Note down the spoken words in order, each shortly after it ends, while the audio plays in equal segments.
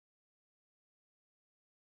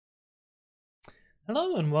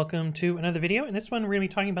Hello and welcome to another video. In this one, we're going to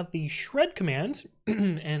be talking about the shred command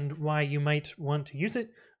and why you might want to use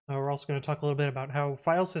it. We're also going to talk a little bit about how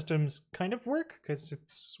file systems kind of work because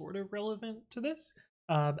it's sort of relevant to this.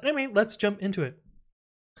 But anyway, let's jump into it.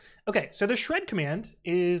 Okay, so the shred command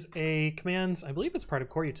is a command, I believe it's part of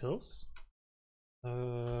core utils.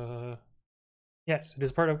 Yes, it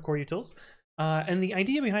is part of core utils. And the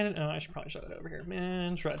idea behind it, I should probably show it over here.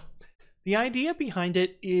 Man, shred. The idea behind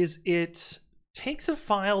it is it takes a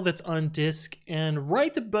file that's on disk and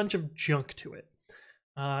writes a bunch of junk to it.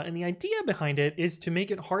 And the idea behind it is to make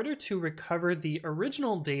it harder to recover the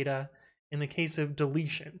original data in the case of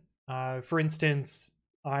deletion. For instance,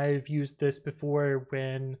 I've used this before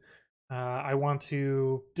when I want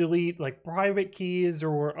to delete like private keys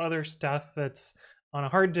or other stuff that's on a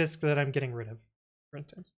hard disk that I'm getting rid of, for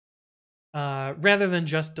instance. Rather than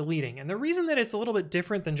just deleting. And the reason that it's a little bit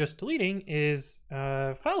different than just deleting is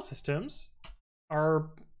file systems are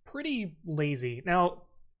pretty lazy. Now,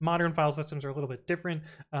 modern file systems are a little bit different,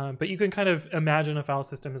 but you can kind of imagine a file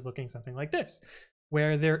system as looking something like this,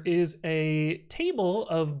 where there is a table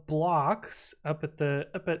of blocks up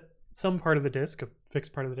at some part of the disk, a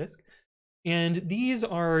fixed part of the disk, and these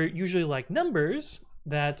are usually like numbers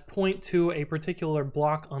that point to a particular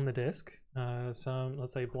block on the disk,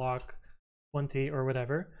 let's say block 20 or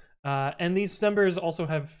whatever. And these numbers also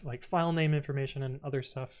have like file name information and other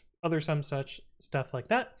some such stuff like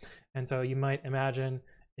that. And so you might imagine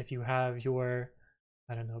if you have your,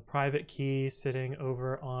 I don't know, private key sitting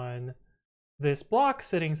over on this block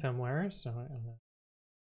sitting somewhere. So I don't know,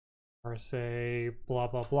 or say blah,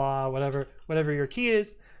 blah, blah, whatever your key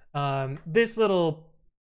is. This little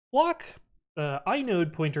block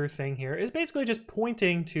inode pointer thing here is basically just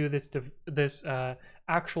pointing to this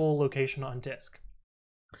actual location on disk.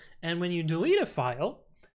 And when you delete a file,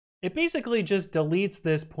 it basically just deletes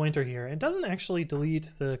this pointer here. It doesn't actually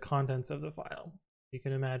delete the contents of the file. You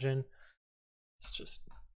can imagine it's just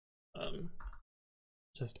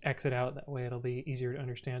exit out. That way it'll be easier to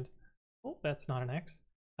understand. Oh, that's not an X.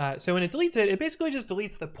 So when it deletes it, it basically just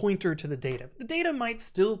deletes the pointer to the data. The data might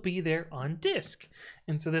still be there on disk.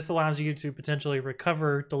 And so this allows you to potentially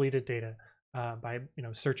recover deleted data by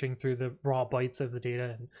searching through the raw bytes of the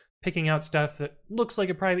data and picking out stuff that looks like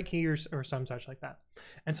a private key or some such like that.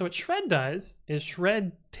 And so what shred does is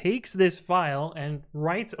shred takes this file and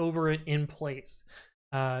writes over it in place.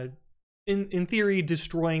 In theory,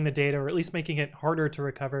 destroying the data, or at least making it harder to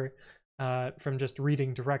recover from just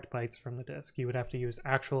reading direct bytes from the disk. You would have to use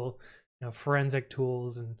actual forensic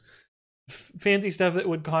tools and fancy stuff that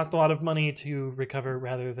would cost a lot of money to recover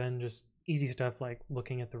rather than just easy stuff like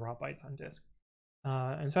looking at the raw bytes on disk.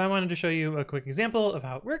 And so I wanted to show you a quick example of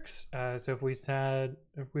how it works. So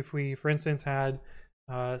if we, for instance, had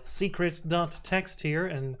secret.txt here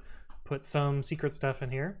and put some secret stuff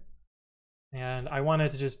in here, and I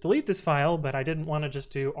wanted to just delete this file, but I didn't want to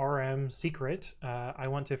just do rm secret. I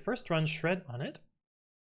want to first run shred on it,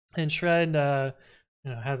 and shred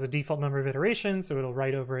has a default number of iterations, so it'll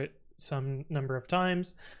write over it some number of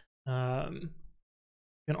times.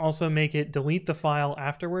 You can also make it delete the file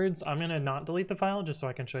afterwards. I'm going to not delete the file just so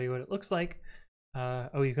I can show you what it looks like.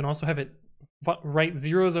 You can also have it write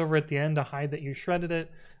zeros over at the end to hide that you shredded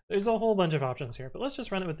it. There's a whole bunch of options here, but let's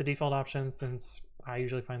just run it with the default options since I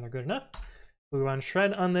usually find they're good enough. We run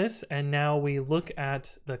shred on this, and now we look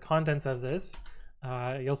at the contents of this.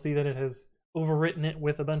 You'll see that it has overwritten it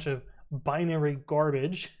with a bunch of binary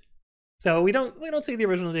garbage. So we don't see the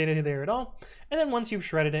original data there at all. And then once you've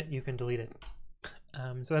shredded it, you can delete it.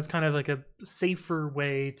 So that's kind of like a safer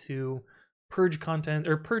way to purge content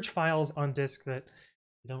or purge files on disk that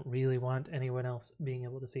you don't really want anyone else being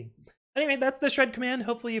able to see. Anyway, that's the shred command.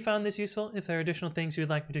 Hopefully you found this useful. If there are additional things you would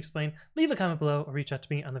like me to explain, leave a comment below or reach out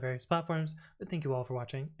to me on the various platforms. But thank you all for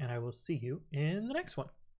watching, and I will see you in the next one.